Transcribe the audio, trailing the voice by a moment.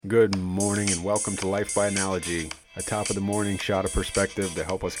Good morning and welcome to Life by Analogy, a top of the morning shot of perspective to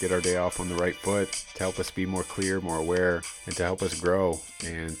help us get our day off on the right foot, to help us be more clear, more aware, and to help us grow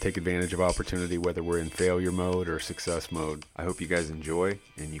and take advantage of opportunity whether we're in failure mode or success mode. I hope you guys enjoy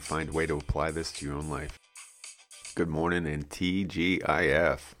and you find a way to apply this to your own life. Good morning and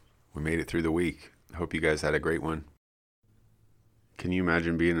TGIF. We made it through the week. I hope you guys had a great one. Can you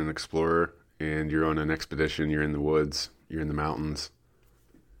imagine being an explorer and you're on an expedition, you're in the woods, you're in the mountains,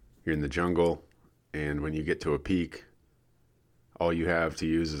 you're in the jungle, and when you get to a peak, all you have to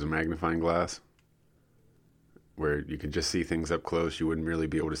use is a magnifying glass where you can just see things up close. You wouldn't really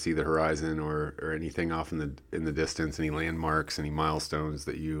be able to see the horizon or anything off in the distance, any landmarks, any milestones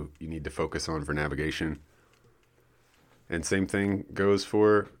that you need to focus on for navigation. And same thing goes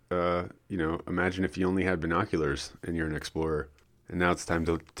for, imagine if you only had binoculars and you're an explorer. And now it's time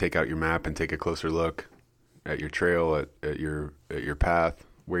to take out your map and take a closer look at your trail, at your path,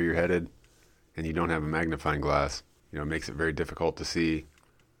 where you're headed, and you don't have a magnifying glass. It makes it very difficult to see.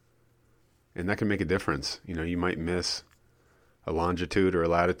 And that can make a difference. You might miss a longitude or a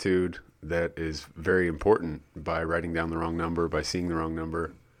latitude that is very important by writing down the wrong number, by seeing the wrong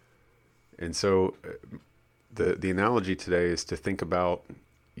number. And so the analogy today is to think about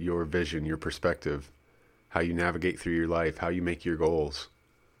your vision, your perspective, how you navigate through your life, how you make your goals,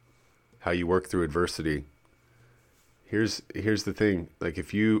 how you work through adversity. Here's the thing. Like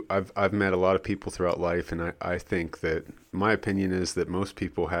I've met a lot of people throughout life, and I think that my opinion is that most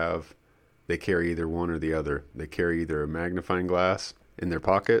people they carry either one or the other. They carry either a magnifying glass in their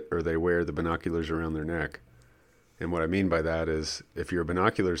pocket or they wear the binoculars around their neck. And what I mean by that is if you're a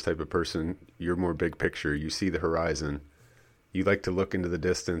binoculars type of person, you're more big picture. You see the horizon. You like to look into the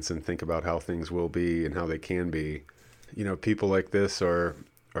distance and think about how things will be and how they can be. People like this are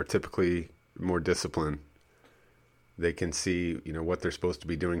typically more disciplined. They can see, what they're supposed to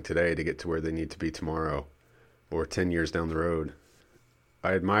be doing today to get to where they need to be tomorrow or 10 years down the road.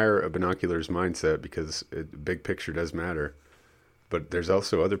 I admire a binoculars mindset because big picture does matter. But there's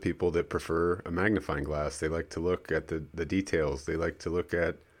also other people that prefer a magnifying glass. They like to look at the details. They like to look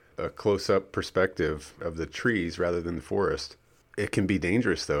at a close-up perspective of the trees rather than the forest. It can be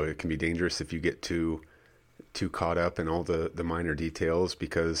dangerous, though. It can be dangerous if you get too caught up in all the minor details,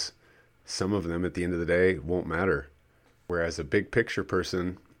 because some of them at the end of the day won't matter. Whereas a big picture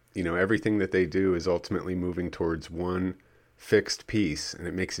person, everything that they do is ultimately moving towards one fixed piece, and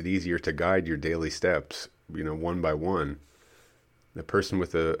it makes it easier to guide your daily steps, one by one. The person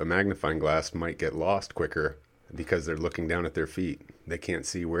with a magnifying glass might get lost quicker because they're looking down at their feet. They can't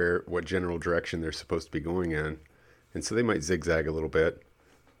see what general direction they're supposed to be going in. And so they might zigzag a little bit.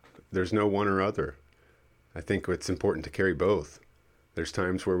 There's no one or other. I think it's important to carry both. There's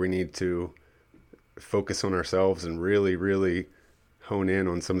times where we need to focus on ourselves and really, really hone in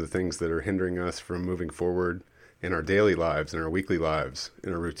on some of the things that are hindering us from moving forward in our daily lives, in our weekly lives,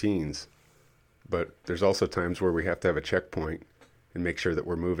 in our routines. But there's also times where we have to have a checkpoint and make sure that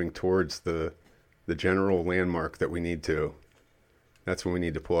we're moving towards the general landmark that we need to. That's when we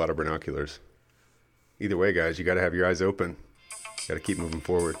need to pull out our binoculars. Either way, guys, you got to have your eyes open. You got to keep moving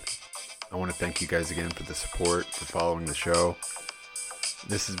forward. I want to thank you guys again for the support, for following the show.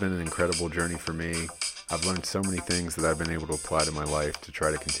 This has been an incredible journey for me. I've learned so many things that I've been able to apply to my life to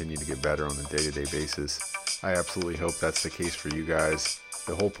try to continue to get better on a day-to-day basis. I absolutely hope that's the case for you guys.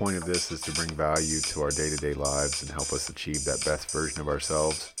 The whole point of this is to bring value to our day-to-day lives and help us achieve that best version of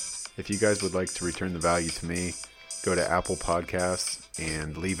ourselves. If you guys would like to return the value to me, go to Apple Podcasts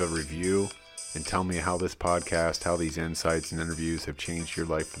and leave a review and tell me how this podcast, how these insights and interviews have changed your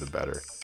life for the better.